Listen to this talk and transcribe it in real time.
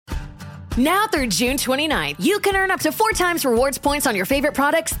Now through June 29th, you can earn up to 4 times rewards points on your favorite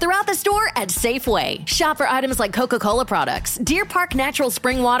products throughout the store at Safeway. Shop for items like Coca-Cola products, Deer Park Natural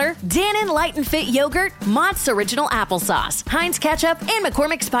Spring Water, Dannon Light and Fit Yogurt, Mott's Original Applesauce, Heinz Ketchup, and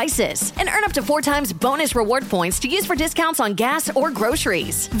McCormick Spices. And earn up to 4 times bonus reward points to use for discounts on gas or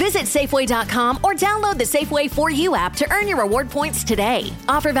groceries. Visit Safeway.com or download the Safeway 4U app to earn your reward points today.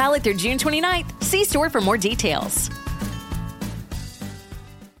 Offer valid through June 29th. See store for more details.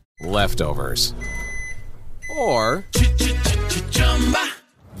 Leftovers, or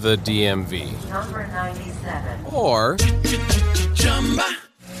the DMV, Number 97, or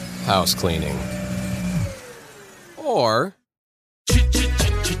house cleaning, or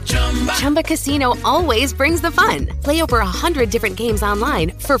Chumba Casino always brings the fun. Play over 100 different games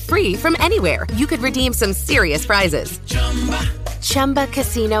online for free from anywhere. You could redeem some serious prizes.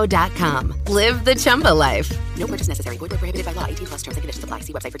 ChumbaCasino.com. Live the Chumba life. No purchase necessary. Void where prohibited by law. 18+ terms and conditions apply.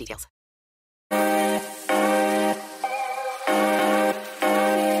 See website for details.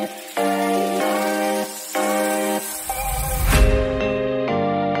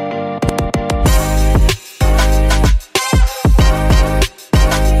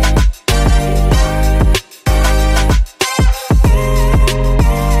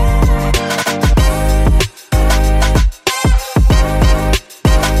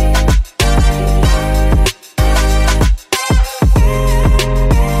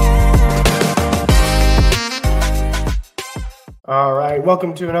 All right,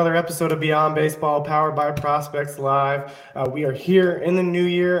 welcome to another episode of Beyond Baseball, powered by Prospects Live. We are here in the new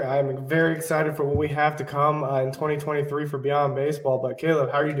year. I'm very excited for what we have to come in 2023 for Beyond Baseball. But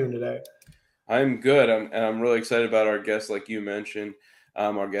Caleb, how are you doing today? I'm good. I'm really excited about our guest, like you mentioned.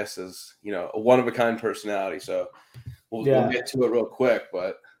 Our guest is, a one-of-a-kind personality. So we'll get to it real quick.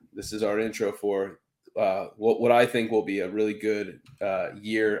 But this is our intro for what I think will be a really good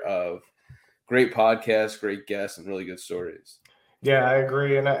year of great podcasts, great guests, and really good stories. Yeah, I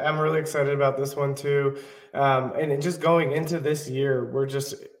agree. And I'm really excited about this one too. And just going into this year, we're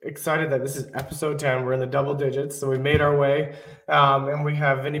just excited that this is episode 10. We're in the double digits. So we made our way. And we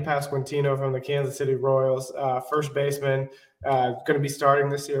have Vinnie Pasquantino from the Kansas City Royals, first baseman, going to be starting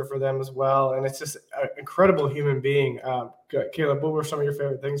this year for them as well. And it's just an incredible human being. Caleb, what were some of your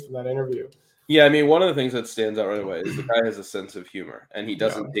favorite things from that interview? Yeah, I mean, one of the things that stands out right away is the guy has a sense of humor and he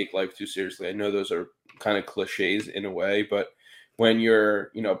doesn't take life too seriously. I know those are kind of cliches in a way, but when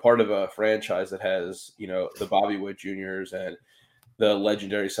you're, part of a franchise that has, the Bobby Witt Juniors and the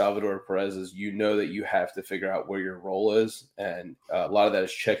legendary Salvador Perez's, that you have to figure out where your role is. And a lot of that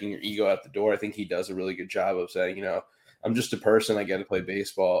is checking your ego out the door. I think he does a really good job of saying, I'm just a person. I get to play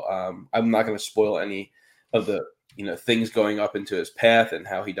baseball. I'm not going to spoil any of the, things going up into his path and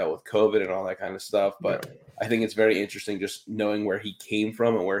how he dealt with COVID and all that kind of stuff. But I think it's very interesting just knowing where he came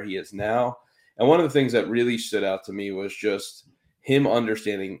from and where he is now. And one of the things that really stood out to me was just him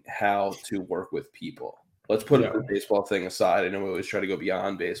understanding how to work with people. Let's put the baseball thing aside. I know we always try to go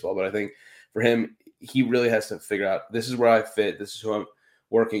beyond baseball, but I think for him, he really has to figure out, this is where I fit. This is who I'm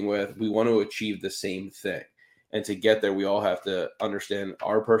working with. We want to achieve the same thing. And to get there, we all have to understand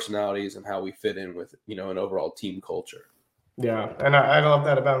our personalities and how we fit in with, an overall team culture. Yeah, and I love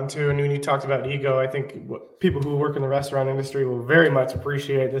that about him too. And when you talked about ego, I think people who work in the restaurant industry will very much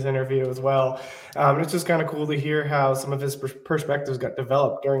appreciate this interview as well. It's just kind of cool to hear how some of his perspectives got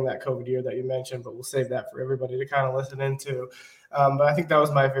developed during that COVID year that you mentioned, but we'll save that for everybody to kind of listen into. But I think that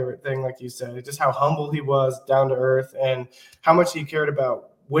was my favorite thing, like you said, just how humble he was, down to earth, and how much he cared about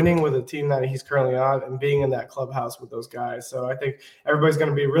winning with a team that he's currently on and being in that clubhouse with those guys. So I think everybody's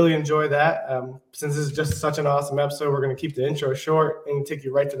going to really enjoy that. Since this is just such an awesome episode, we're going to keep the intro short and take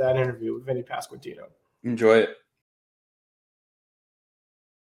you right to that interview with Vinnie Pasquantino. Enjoy it.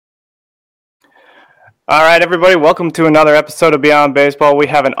 All right, everybody, welcome to another episode of Beyond Baseball. We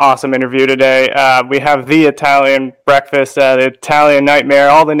have an awesome interview today. We have the Italian breakfast, the Italian nightmare,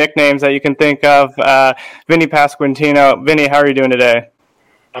 all the nicknames that you can think of. Vinnie Pasquantino. Vinnie, how are you doing today?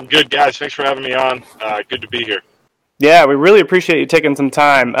 I'm good, guys. Thanks for having me on. Good to be here. Yeah, we really appreciate you taking some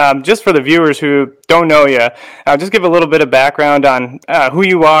time. Just for the viewers who don't know you, just give a little bit of background on who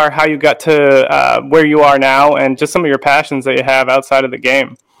you are, how you got to where you are now, and just some of your passions that you have outside of the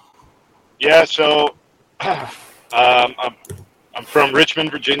game. Yeah, so I'm from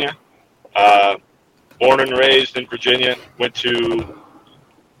Richmond, Virginia. Born and raised in Virginia. Went to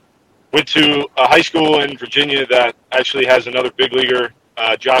a high school in Virginia that actually has another big leaguer,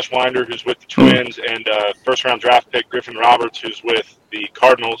 Josh Winder, who's with the Twins, and first-round draft pick Griffin Roberts, who's with the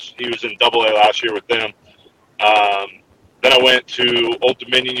Cardinals. He was in Double-A last year with them. Then I went to Old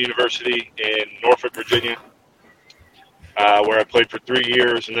Dominion University in Norfolk, Virginia. where I played for 3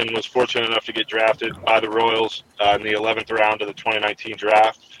 years and then was fortunate enough to get drafted by the Royals in the 11th round of the 2019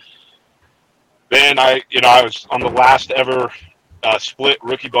 draft. Then I was on the last ever split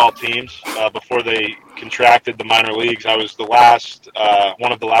rookie ball teams before they contracted the minor leagues. I was the last,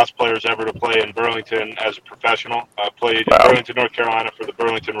 one of the last players ever to play in Burlington as a professional. I played in Burlington, North Carolina for the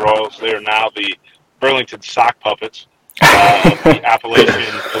Burlington Royals. They are now the Burlington Sock Puppets of the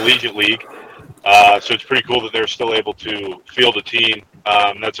Appalachian Collegiate League. So it's pretty cool that they're still able to field a team.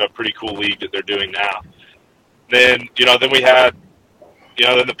 That's a pretty cool league that they're doing now. Then we had,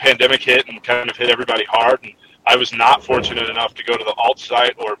 then the pandemic hit and kind of hit everybody hard. And I was not fortunate enough to go to the alt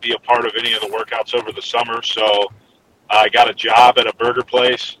site or be a part of any of the workouts over the summer. So I got a job at a burger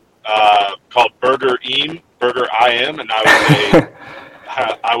place called Burger IM, and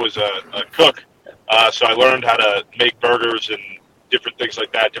I was a cook. So I learned how to make burgers and different things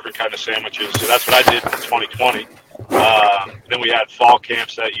like that, different kind of sandwiches. So that's what I did in 2020. Then we had fall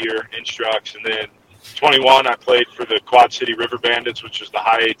camps that year, instructs, and then 21 I played for the Quad City River Bandits, which is the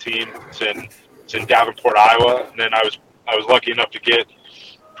high A team. It's in Davenport, Iowa. And then I was lucky enough to get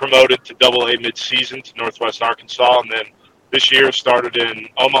promoted to Double A mid-season to Northwest Arkansas, and then this year started in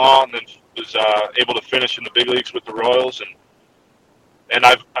Omaha, and then was able to finish in the big leagues with the Royals. And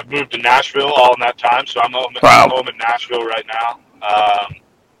I've moved to Nashville all in that time, so I'm home in Nashville right now.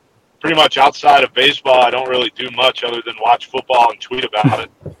 Pretty much outside of baseball, I don't really do much other than watch football and tweet about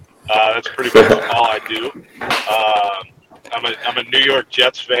it. That's pretty much all I do. I'm a New York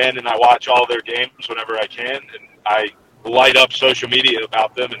Jets fan, and I watch all their games whenever I can, and I light up social media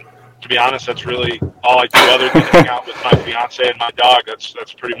about them. And to be honest, that's really all I do other than hang out with my fiance and my dog. That's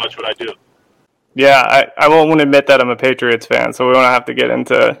pretty much what I do. Yeah, I won't admit that I'm a Patriots fan, so we won't have to get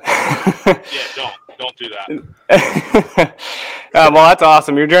into. Yeah, don't do that. Well, that's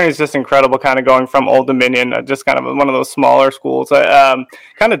awesome. Your journey is just incredible, kind of going from Old Dominion, just kind of one of those smaller schools.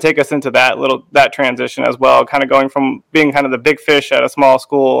 Kind of take us into that transition as well, kind of going from being kind of the big fish at a small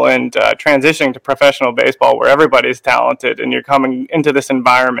school and transitioning to professional baseball where everybody's talented and you're coming into this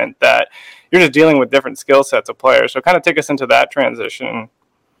environment that you're just dealing with different skill sets of players. So kind of take us into that transition.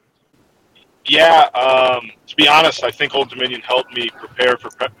 Yeah, to be honest, I think Old Dominion helped me prepare for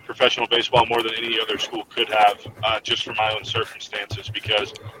professional baseball more than any other school could have, just for my own circumstances,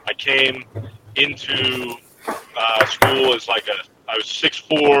 because I came into school as I was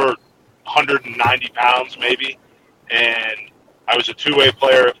 6'4", 190 pounds maybe, and I was a two-way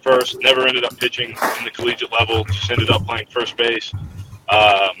player at first, never ended up pitching in the collegiate level, just ended up playing first base.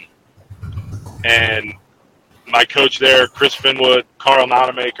 And my coach there, Chris Finwood, Carl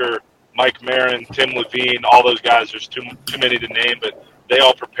Nonamaker, Mike Marin, Tim Levine, all those guys, there's too many to name, but they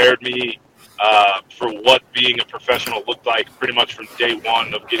all prepared me for what being a professional looked like pretty much from day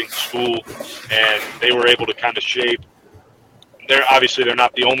one of getting to school, and they were able to kind of shape. Obviously, they're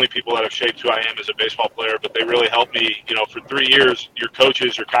not the only people that have shaped who I am as a baseball player, but they really helped me. For 3 years, your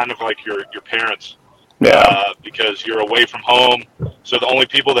coaches are kind of like your parents. Yeah. Because you're away from home, so the only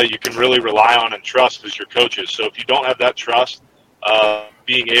people that you can really rely on and trust is your coaches. So if you don't have that trust,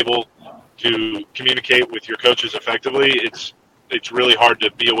 being able to communicate with your coaches effectively, it's really hard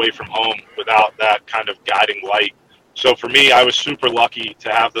to be away from home without that kind of guiding light. So for me, I was super lucky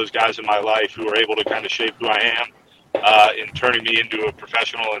to have those guys in my life who were able to kind of shape who I am in turning me into a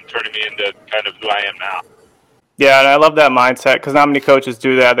professional and turning me into kind of who I am now. Yeah, and I love that mindset because not many coaches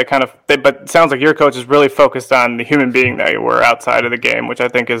do that. But it sounds like your coach is really focused on the human being that you were outside of the game, which I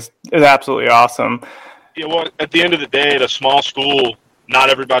think is absolutely awesome. Yeah, well, at the end of the day, at a small school, not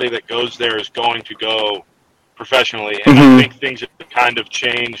everybody that goes there is going to go professionally. And I think things have kind of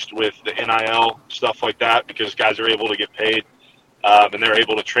changed with the NIL, stuff like that, because guys are able to get paid and they're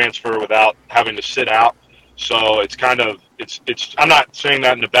able to transfer without having to sit out. So it's kind of, I'm not saying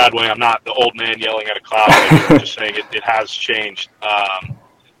that in a bad way. I'm not the old man yelling at a cloud. I'm just saying it has changed.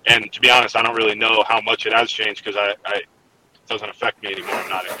 And to be honest, I don't really know how much it has changed because it doesn't affect me anymore. I'm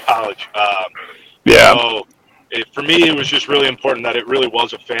not in college. So for me, it was just really important that it really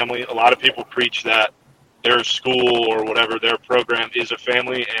was a family. A lot of people preach that their school or whatever, their program is a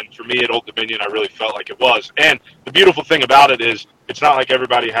family. And for me at Old Dominion, I really felt like it was. And the beautiful thing about it is it's not like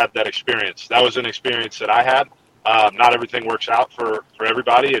everybody had that experience. That was an experience that I had. Not everything works out for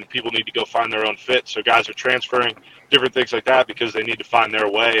everybody, and people need to go find their own fit. So guys are transferring, different things like that, because they need to find their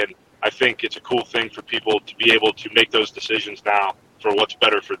way. And I think it's a cool thing for people to be able to make those decisions now for what's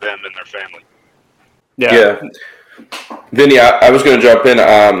better for them and their family. Yeah. Vinnie, I was going to jump in.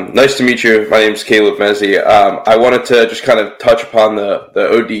 Nice to meet you. My name's Caleb Mezzi. I wanted to just kind of touch upon the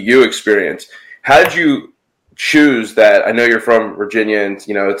ODU experience. How did you choose that? I know you're from Virginia and,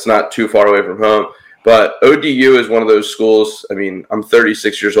 it's not too far away from home. But ODU is one of those schools. I mean, I'm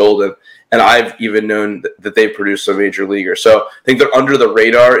 36 years old, and I've even known that they produce some major leaguers. So I think they're under the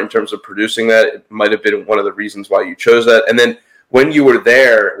radar in terms of producing that. It might have been one of the reasons why you chose that. And then when you were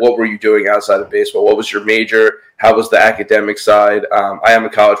there, what were you doing outside of baseball? What was your major? How was the academic side? I am a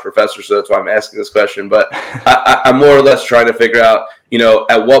college professor, so that's why I'm asking this question. But I'm more or less trying to figure out,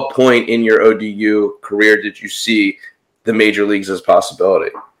 at what point in your ODU career did you see the major leagues as a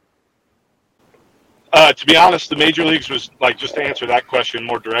possibility? To be honest, the major leagues was just to answer that question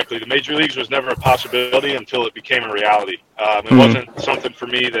more directly, the major leagues was never a possibility until it became a reality. It wasn't something for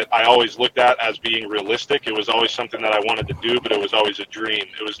me that I always looked at as being realistic. It was always something that I wanted to do, but it was always a dream.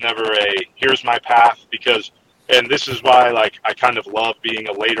 It was never here's my path, and this is why I kind of love being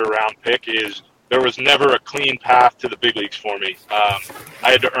a later round pick, is there was never a clean path to the big leagues for me.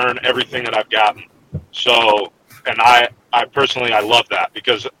 I had to earn everything that I've gotten. So, and I personally, I love that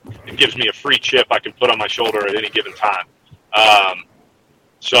because it gives me a free chip I can put on my shoulder at any given time.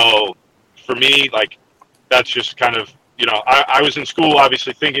 So for me, that's just kind of, I was in school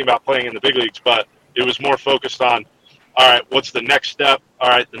obviously thinking about playing in the big leagues, but it was more focused on, all right, what's the next step? All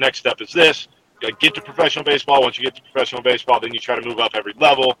right, the next step is this. You get to professional baseball. Once you get to professional baseball, then you try to move up every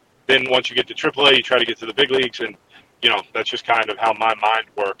level. Then once you get to AAA, you try to get to the big leagues. And, that's just kind of how my mind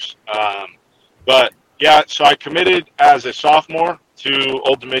works. But, yeah, so I committed as a sophomore to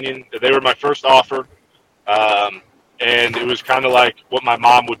Old Dominion. They were my first offer. And it was kind of like what my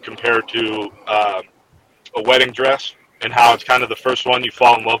mom would compare to a wedding dress, and how it's kind of the first one you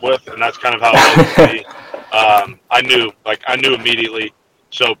fall in love with. And that's kind of how it was to me. I knew immediately.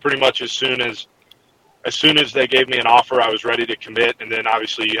 So pretty much as soon as they gave me an offer, I was ready to commit. And then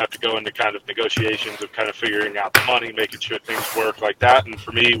obviously you have to go into kind of negotiations of kind of figuring out the money, making sure things work like that. And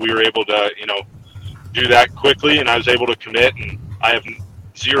for me, we were able to, do that quickly, and I was able to commit. And I have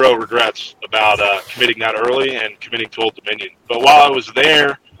zero regrets about committing that early and committing to Old Dominion. But while I was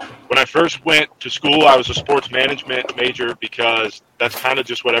there, when I first went to school, I was a sports management major because that's kind of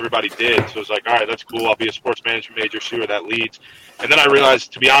just what everybody did. So it was like, all right, that's cool. I'll be a sports management major, see where that leads. And then I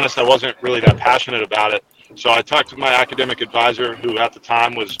realized, to be honest, I wasn't really that passionate about it. So I talked to my academic advisor, who at the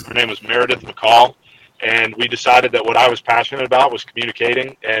time her name was Meredith McCall. And we decided that what I was passionate about was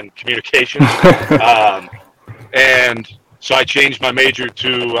communicating and communications. And so I changed my major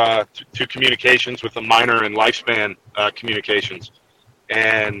to communications with a minor in lifespan communications.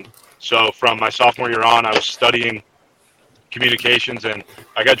 And so from my sophomore year on, I was studying communications, and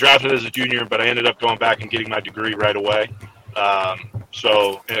I got drafted as a junior, but I ended up going back and getting my degree right away.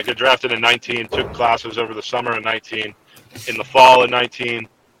 So I got drafted in 19, took classes over the summer of 19, in the fall of 19,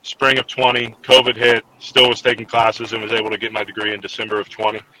 spring of 20, COVID hit, still was taking classes and was able to get my degree in December of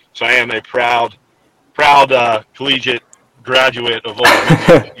 20. So I am a proud collegiate graduate of Old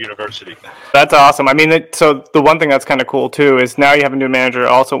Dominion University. That's awesome. I mean, so the one thing that's kind of cool too is now you have a new manager who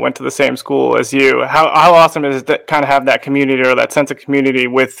also went to the same school as you. How awesome is it to kind of have that community or that sense of community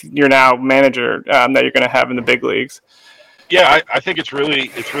with your now manager that you're going to have in the big leagues? Yeah, I think it's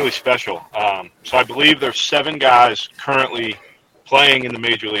really special. So I believe there's 7 guys currently playing in the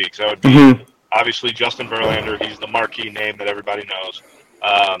major leagues. That would be obviously Justin Verlander. He's the marquee name that everybody knows.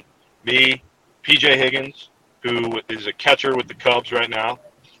 Me, PJ Higgins, who is a catcher with the Cubs right now.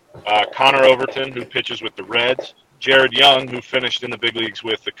 Connor Overton, who pitches with the Reds. Jared Young, who finished in the big leagues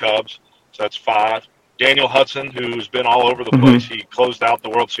with the Cubs. So that's 5. Daniel Hudson, who's been all over the place. He closed out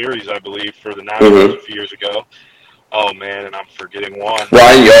the World Series, I believe, for the Nationals a few years ago. Oh, man, and I'm forgetting one.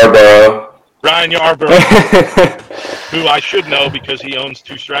 Ryan Yarborough, who I should know because he owns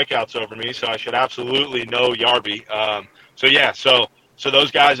 2 strikeouts over me, so I should absolutely know Yarby. So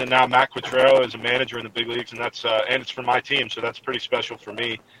those guys, and now Matt Quatrero is a manager in the big leagues, and that's and it's for my team, so that's pretty special for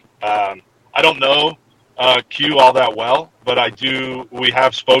me. I don't know Q all that well, but we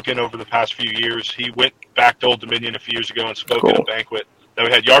have spoken over the past few years. He went back to Old Dominion a few years ago and spoke at a banquet that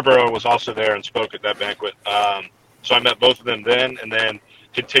we had. Yarborough was also there and spoke at that banquet. So I met both of them then, and then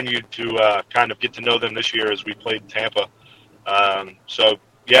continued to kind of get to know them this year as we played Tampa. So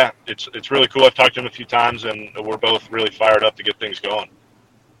yeah, it's really cool. I've talked to him a few times, and we're both really fired up to get things going.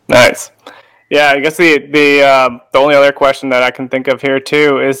 Nice. Yeah, I guess the only other question that I can think of here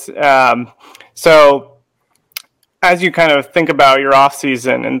too is so as you kind of think about your off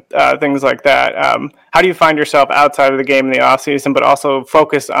season and things like that, how do you find yourself outside of the game in the off season, but also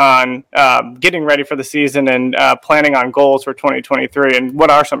focus on getting ready for the season and planning on goals for 2023? And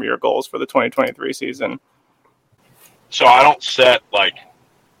what are some of your goals for the 2023 season? So I don't set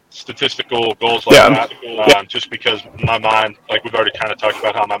statistical goals that, just because my mind, we've already kind of talked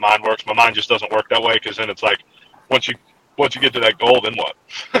about how my mind works. My mind just doesn't work that way, because then it's like once once you get to that goal, then what?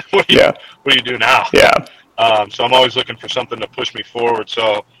 What do you do now? Yeah. So I'm always looking for something to push me forward.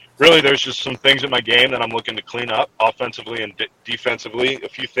 So really, there's just some things in my game that I'm looking to clean up offensively and defensively, a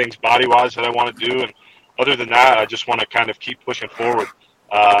few things body-wise that I want to do. And other than that, I just want to kind of keep pushing forward.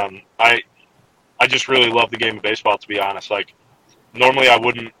 I just really love the game of baseball, to be honest. Like, normally I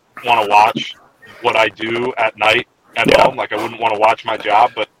wouldn't want to watch what I do at night at home. Like, I wouldn't want to watch my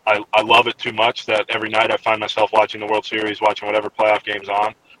job, but I love it too much that every night I find myself watching the World Series, watching whatever playoff game's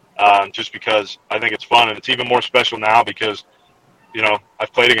on, just because I think it's fun. And it's even more special now because, you know,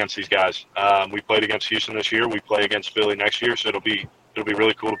 I've played against these guys. We played against Houston this year. We play against Philly next year. So it'll be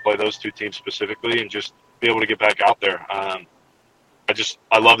really cool to play those two teams specifically and just be able to get back out there.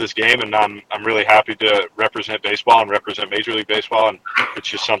 I love this game, and I'm really happy to represent baseball and represent Major League Baseball, and it's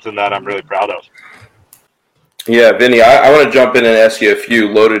just something that I'm really proud of. Yeah, Vinnie, I want to jump in and ask you a few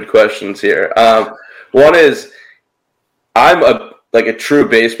loaded questions here. One is, I'm a true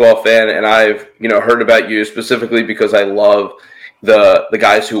baseball fan, and I've heard about you specifically because I love the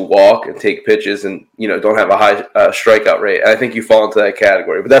guys who walk and take pitches and don't have a high strikeout rate. And I think you fall into that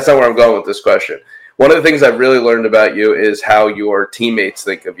category, but that's not where I'm going with this question. One of the things I've really learned about you is how your teammates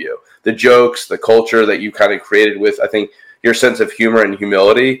think of you, the jokes, the culture that you kind of created with, I think, your sense of humor and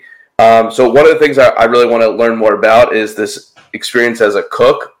humility. So one of the things I really want to learn more about is this experience as a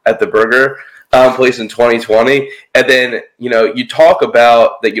cook at the burger place in 2020. And then, you talk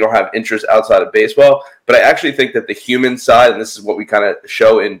about that you don't have interest outside of baseball, but I actually think that the human side, and this is what we kind of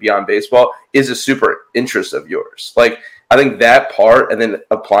show in Beyond Baseball, is a super interest of yours. Like, I think that part, and then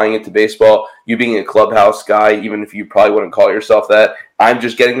applying it to baseball, you being a clubhouse guy, even if you probably wouldn't call yourself that, I'm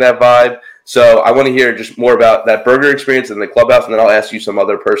just getting that vibe. So I want to hear just more about that burger experience in the clubhouse, and then I'll ask you some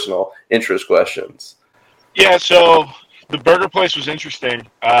other personal interest questions. Yeah, so the burger place was interesting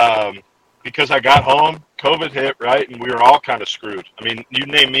because I got home, COVID hit, right, and we were all kind of screwed. I mean, you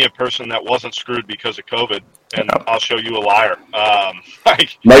name me a person that wasn't screwed because of COVID, and I'll show you a liar.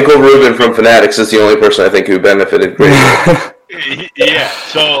 Michael Rubin from Fanatics is the only person I think who benefited greatly. Yeah,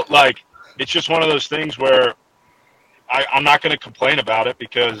 so, it's just one of those things where I'm not going to complain about it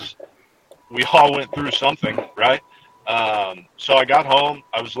because we all went through something, right? So I got home.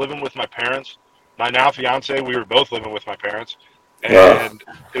 I was living with my parents. My now fiance, we were both living with my parents. And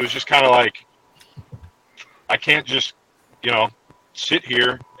it was just kind of like, I can't just, sit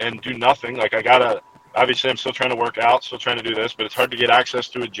here and do nothing. Like, I got to, obviously I'm still trying to work out, still trying to do this, but it's hard to get access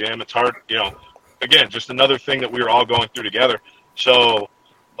to a gym. It's hard, again, just another thing that we were all going through together. So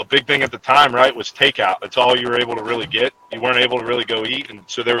a big thing at the time, right, was takeout. That's all you were able to really get. You weren't able to really go eat. And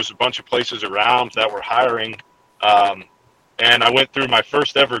so there was a bunch of places around that were hiring. And I went through my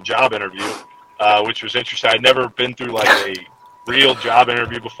first ever job interview, which was interesting. I'd never been through a real job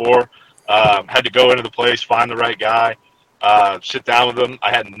interview before. Had to go into the place, find the right guy, sit down with them. I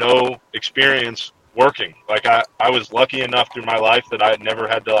had no experience working. I was lucky enough through my life that I had never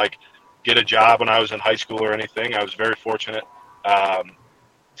had to get a job when I was in high school or anything. I was very fortunate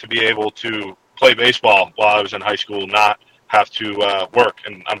to be able to play baseball while I was in high school, not have to work.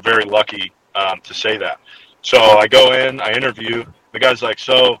 And I'm very lucky to say that. So I go in, I interview. The guy's like,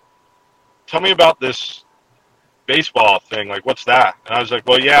 so tell me about this baseball thing. What's that? And I was like,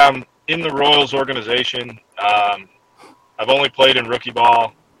 well, yeah, I'm in the Royals organization. I've only played in rookie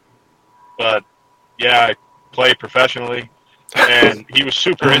ball, but yeah, I play professionally. And he was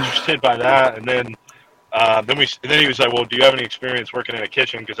super interested by that. And then he was like, well, do you have any experience working in a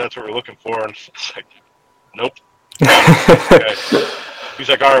kitchen? Because that's what we're looking for. And I was like, nope. Okay. He's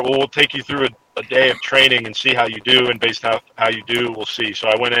like, all right, well, we'll take you through a day of training and see how you do. And based on how you do, we'll see. So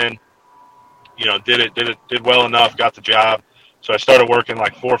I went in, did well enough, got the job. So I started working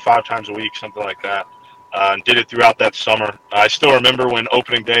 4 or 5 times a week, something like that, and did it throughout that summer. I still remember when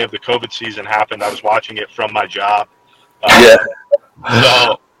opening day of the COVID season happened. I was watching it from my job.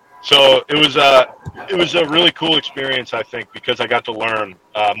 So it was a really cool experience, I think, because I got to learn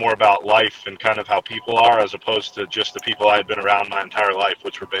more about life and kind of how people are, as opposed to just the people I had been around my entire life,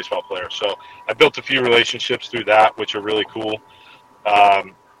 which were baseball players. So I built a few relationships through that, which are really cool.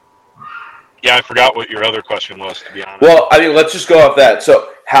 Yeah, I forgot what your other question was, to be honest. Well, I mean, let's just go off that.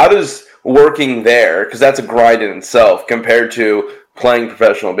 So how does working there, because that's a grind in itself, compared to playing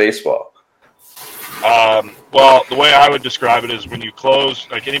professional baseball? Well, the way I would describe it is when you close,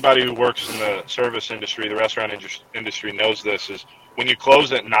 anybody who works in the service industry, the restaurant industry knows this, is when you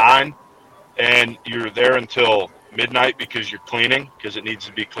close at 9 and you're there until midnight because you're cleaning, because it needs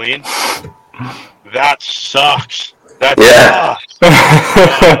to be clean, that sucks. That sucks.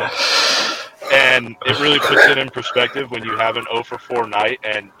 And it really puts it in perspective when you have an 0 for 4 night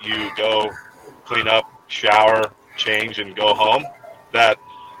and you go clean up, shower, change and go home, that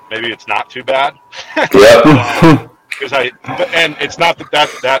maybe it's not too bad. Yep. And it's not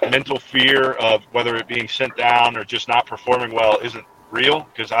that mental fear of whether it being sent down or just not performing well isn't real,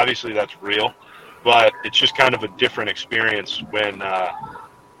 because obviously that's real, but it's just kind of a different experience when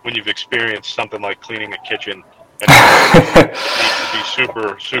you've experienced something like cleaning a kitchen and it needs to be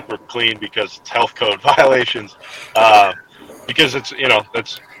super, super clean because it's health code violations. Because it's,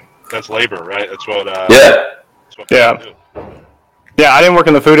 that's labor, right? That's what yeah. do. Yeah, I didn't work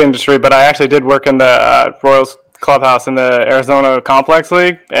in the food industry, but I actually did work in the Royals clubhouse in the Arizona Complex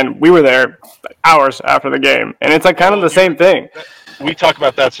League, and we were there hours after the game, and it's like kind of the same thing. We talk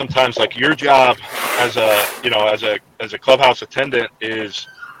about that sometimes. Like, your job as a clubhouse attendant is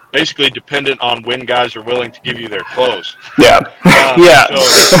basically dependent on when guys are willing to give you their clothes. Yeah. Yeah.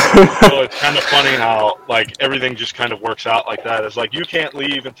 So it's kind of funny how, like, everything just kind of works out like that. It's like, you can't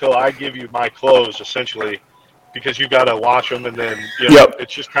leave until I give you my clothes, essentially, because you got to wash them, and then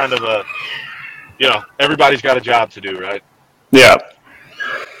it's just kind of a, everybody's got a job to do, right? Yeah.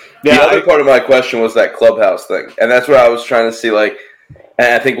 The other part of my question was that clubhouse thing, and that's where I was trying to see, like,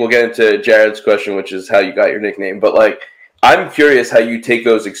 and I think we'll get into Jared's question, which is how you got your nickname, but, like, I'm curious how you take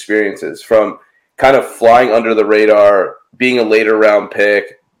those experiences from kind of flying under the radar, being a later round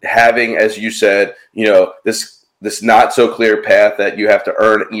pick, having, as you said, this not so clear path that you have to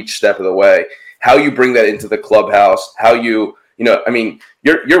earn each step of the way, how you bring that into the clubhouse, how you,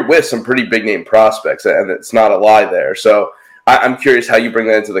 you're with some pretty big name prospects, and it's not a lie there. So I'm curious how you bring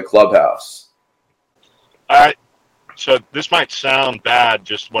that into the clubhouse. So this might sound bad,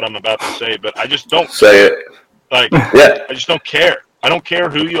 just what I'm about to say, but I just don't say it. Like, I just don't care. I don't care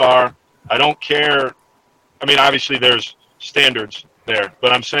who you are. I don't care. I mean, obviously there's standards there,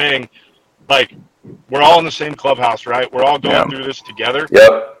 but I'm saying, like, we're all in the same clubhouse, right? We're all going through this together.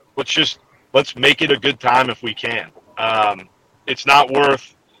 Yep. Let's make it a good time if we can. It's not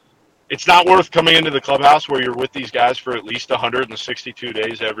worth coming into the clubhouse where you're with these guys for at least 162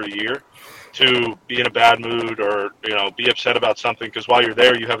 days every year to be in a bad mood or, be upset about something, because while you're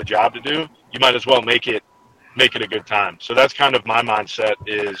there, you have a job to do. You might as well make it a good time. So that's kind of my mindset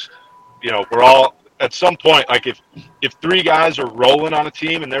is, we're all at some point, like, if 3 guys are rolling on a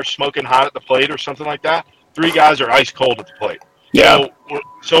team and they're smoking hot at the plate or something like that, 3 guys are ice cold at the plate. Yeah.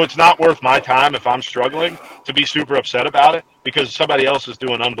 So it's not worth my time if I'm struggling to be super upset about it because somebody else is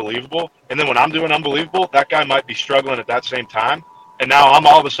doing unbelievable. And then when I'm doing unbelievable, that guy might be struggling at that same time. And now I'm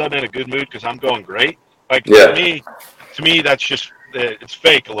all of a sudden in a good mood because I'm going great. Like, to me, that's just, it's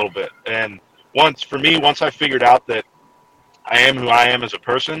fake a little bit. And once I figured out that I am who I am as a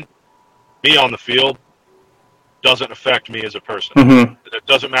person, me on the field doesn't affect me as a person. Mm-hmm. It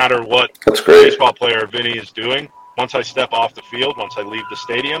doesn't matter what baseball player Vinnie is doing. Once I step off the field, once I leave the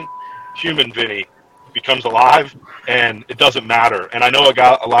stadium, human Vinnie becomes alive, and it doesn't matter. And I know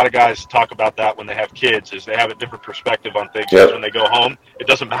a lot of guys talk about that when they have kids, is they have a different perspective on things. Yep. When they go home, it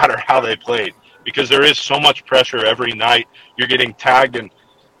doesn't matter how they played, because there is so much pressure every night. You're getting tagged in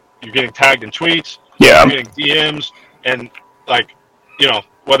tweets, you're getting DMs, and, like,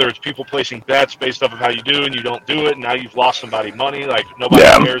 whether it's people placing bets based off of how you do and you don't do it, and now you've lost somebody money. Like, nobody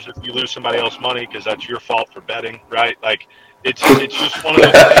cares if you lose somebody else money because that's your fault for betting, right? Like, it's just one of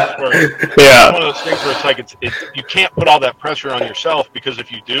those things where it's like you can't put all that pressure on yourself, because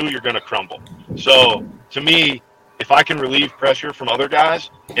if you do, you're going to crumble. So to me, if I can relieve pressure from other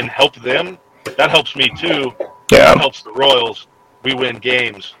guys and help them, that helps me too. That helps the Royals. We win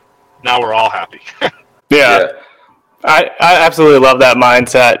games. Now we're all happy. I absolutely love that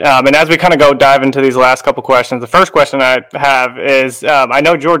mindset. And as we kind of dive into these last couple questions, the first question I have is, I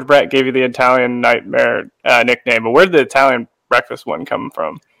know George Brett gave you the Italian Nightmare nickname, but where did the Italian Breakfast one come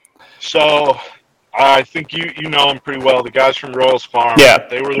from? So I think you know them pretty well. The guys from Royals Farm,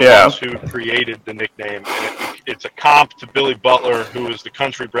 they were the ones who created the nickname. And it's a comp to Billy Butler, who is the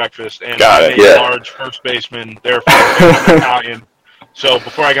Country Breakfast, and a large first baseman. They're Italian. So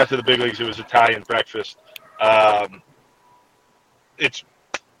before I got to the big leagues, it was Italian Breakfast.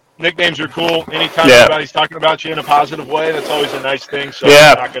 Nicknames are cool. Anytime anybody's talking about you in a positive way, that's always a nice thing. So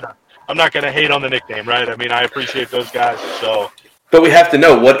I'm not gonna hate on the nickname, right? I mean, I appreciate those guys. So, but we have to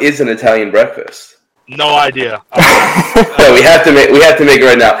know, what is an Italian breakfast? No idea. No, we have to make it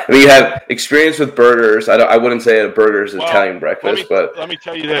right now. I mean, you have experience with burgers. I wouldn't say a burger is Italian breakfast, but let me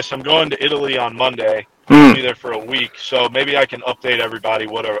tell you this: I'm going to Italy on Monday. I'll be there for a week, so maybe I can update everybody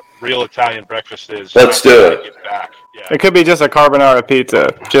what a real Italian breakfast is. Let's do it. Get back. Yeah. It could be just a carbonara pizza.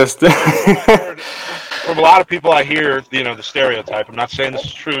 Just or from a lot of people I hear, the stereotype. I'm not saying this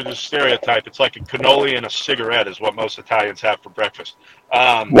is true. This stereotype. It's like a cannoli and a cigarette is what most Italians have for breakfast.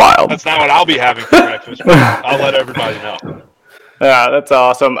 Wild. That's not what I'll be having for breakfast, but I'll let everybody know. Yeah, that's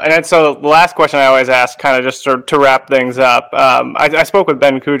awesome. And then, so the last question I always ask, kind of just to wrap things up, I spoke with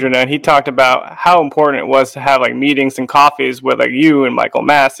Ben Kudrin, and he talked about how important it was to have like meetings and coffees with like you and Michael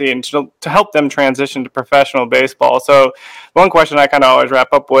Massey, and to help them transition to professional baseball. So one question I kind of always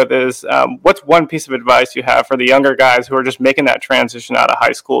wrap up with is, what's one piece of advice you have for the younger guys who are just making that transition out of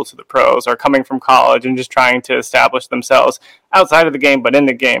high school to the pros, or coming from college and just trying to establish themselves outside of the game, but in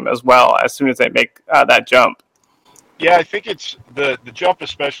the game as well, as soon as they make that jump? Yeah, I think it's the jump,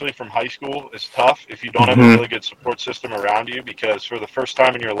 especially from high school, is tough if you don't have a really good support system around you, because for the first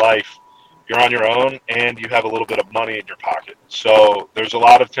time in your life, you're on your own and you have a little bit of money in your pocket. So there's a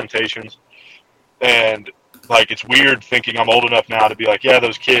lot of temptations, and like it's weird thinking I'm old enough now to be like, yeah,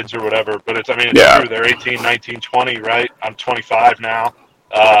 those kids or whatever, but it's true. They're 18, 19, 20, right? I'm 25 now.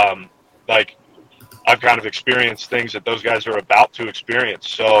 Like I've kind of experienced things that those guys are about to experience.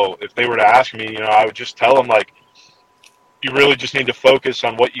 So if they were to ask me, I would just tell them, like, you really just need to focus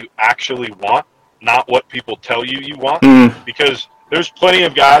on what you actually want, not what people tell you want, because there's plenty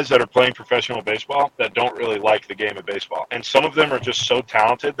of guys that are playing professional baseball that don't really like the game of baseball. And some of them are just so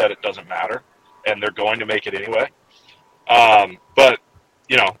talented that it doesn't matter, and they're going to make it anyway. But,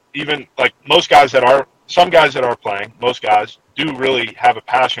 even like some guys that are playing, most guys do really have a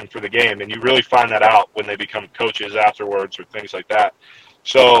passion for the game, and you really find that out when they become coaches afterwards or things like that.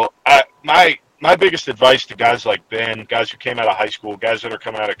 So my biggest advice to guys like Ben, guys who came out of high school, guys that are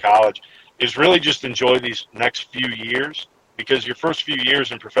coming out of college, is really just enjoy these next few years, because your first few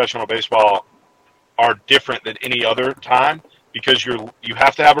years in professional baseball are different than any other time, because you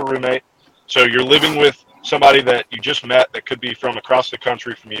have to have a roommate. So you're living with somebody that you just met that could be from across the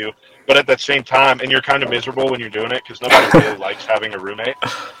country from you, but at that same time, and you're kind of miserable when you're doing it because nobody really likes having a roommate.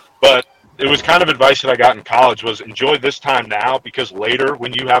 But it was kind of advice that I got in college was enjoy this time now, because later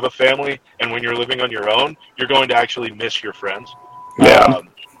when you have a family and when you're living on your own, you're going to actually miss your friends. Yeah.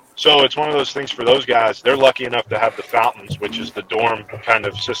 So it's one of those things for those guys. They're lucky enough to have the Fountains, which is the dorm kind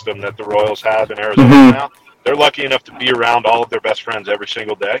of system that the Royals have in Arizona now. They're lucky enough to be around all of their best friends every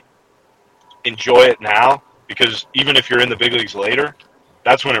single day. Enjoy it now, because even if you're in the big leagues later,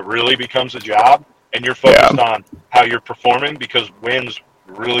 that's when it really becomes a job, and you're focused on how you're performing, because wins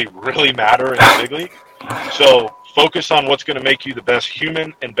really, really matter in the big league. So focus on what's going to make you the best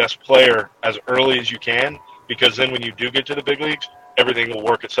human and best player as early as you can, because then when you do get to the big leagues, everything will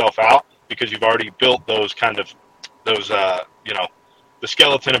work itself out, because you've already built the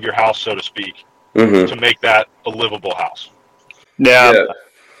skeleton of your house, so to speak, to make that a livable house. Yeah.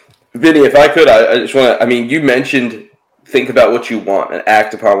 Vinnie, if I could, I just want to, you mentioned think about what you want and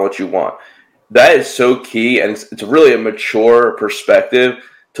act upon what you want. That is so key, and it's really a mature perspective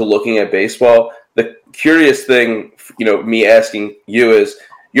to looking at baseball. The curious thing, me asking you is,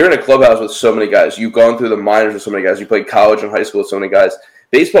 you're in a clubhouse with so many guys. You've gone through the minors with so many guys. You played college and high school with so many guys.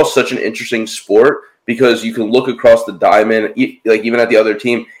 Baseball is such an interesting sport, because you can look across the diamond, like even at the other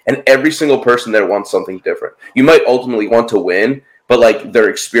team, and every single person there wants something different. You might ultimately want to win, but like their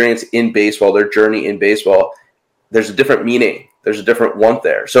experience in baseball, their journey in baseball, there's a different meaning. There's a different want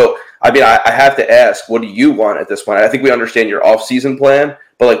there. So, I have to ask, what do you want at this point? I think we understand your off-season plan,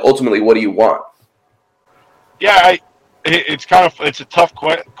 but like ultimately, what do you want? Yeah, it's a tough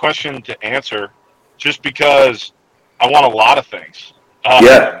question to answer, just because I want a lot of things.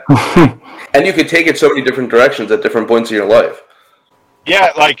 And you could take it so many different directions at different points in your life.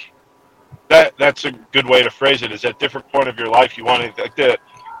 Yeah, like that's a good way to phrase it, is at different point of your life you want to, like that.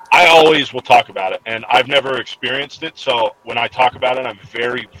 I always will talk about it, and I've never experienced it, so when I talk about it, I'm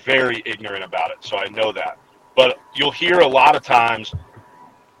very, very ignorant about it, so I know that. But you'll hear a lot of times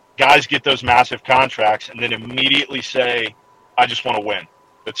guys get those massive contracts and then immediately say, I just want to win.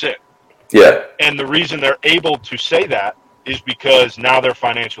 That's it. Yeah. And the reason they're able to say that is because now they're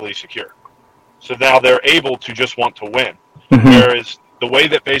financially secure. So now they're able to just want to win. Whereas the way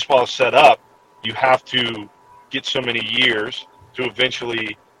that baseball is set up, you have to get so many years to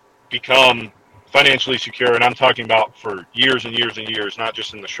eventually become financially secure, and I'm talking about for years and years and years, not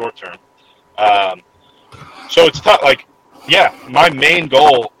just in the short term. So it's tough. Like, yeah, my main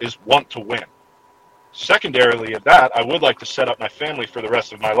goal is want to win. Secondarily of that, I would like to set up my family for the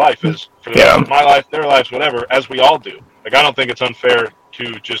rest of my life, for the rest of my life, their lives, whatever, as we all do. Like, I don't think it's unfair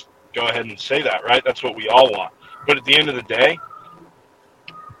to just go ahead and say that, right? That's what we all want. But at the end of the day,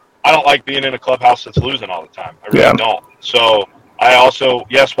 I don't like being in a clubhouse that's losing all the time. I really don't. So I also,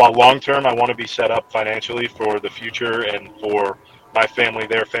 yes, while long-term, I want to be set up financially for the future and for my family,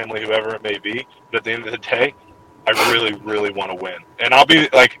 their family, whoever it may be. But at the end of the day, I really, really want to win. And I'll be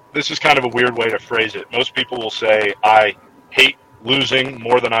like, this is kind of a weird way to phrase it. Most people will say I hate losing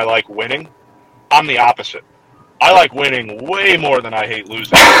more than I like winning. I'm the opposite. I like winning way more than I hate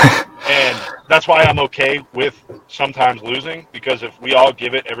losing. And that's why I'm okay with sometimes losing, because if we all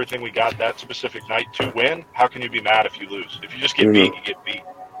give it everything we got that specific night to win, how can you be mad if you lose? If you just get beat, you get beat.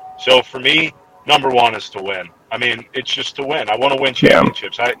 So for me, number one is to win. I mean, it's just to win. I want to win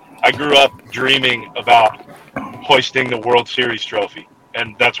championships. I grew up dreaming about hoisting the World Series trophy,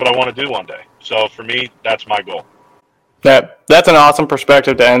 and that's what I want to do one day. So for me, that's my goal. That's an awesome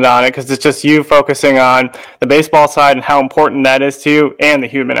perspective to end on it, because it's just you focusing on the baseball side and how important that is to you, and the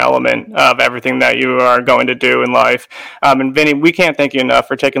human element of everything that you are going to do in life. And Vinnie, we can't thank you enough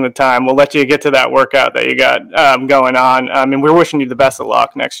for taking the time. We'll let you get to that workout that you got going on. And we're wishing you the best of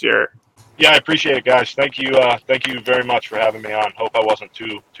luck next year. Yeah, I appreciate it, guys. Thank you very much for having me on. Hope I wasn't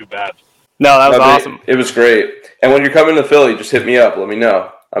too bad. No, that was awesome. It was great. And when you're coming to Philly, just hit me up. Let me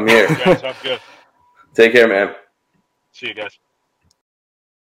know. I'm here. Yeah, sounds good. Take care, man. See you guys.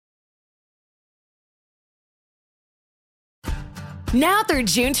 Now through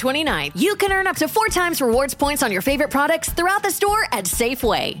June 29th, you can earn up to 4 times rewards points on your favorite products throughout the store at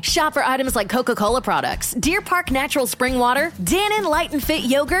Safeway. Shop for items like Coca-Cola products, Deer Park Natural Spring Water, Dannon Light and Fit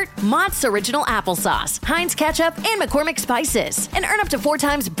Yogurt, Mott's Original Applesauce, Heinz Ketchup, and McCormick Spices. And earn up to 4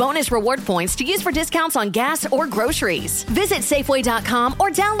 times bonus reward points to use for discounts on gas or groceries. Visit Safeway.com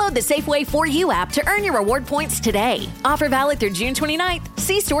or download the Safeway 4U app to earn your reward points today. Offer valid through June 29th.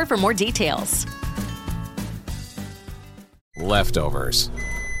 See store for more details. Leftovers,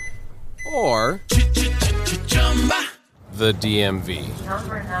 or the DMV,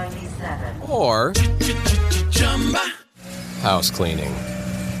 Number 97, or house cleaning,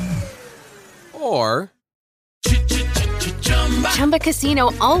 or Chumba Casino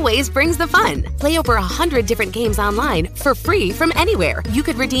always brings the fun. Play over 100 different games online for free from anywhere. You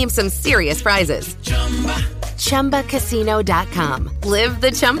could redeem some serious prizes. ChumbaCasino.com. Live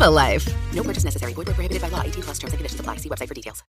the Chumba life. No purchase necessary. Void where prohibited by law. 18+ terms and conditions apply. See website for details.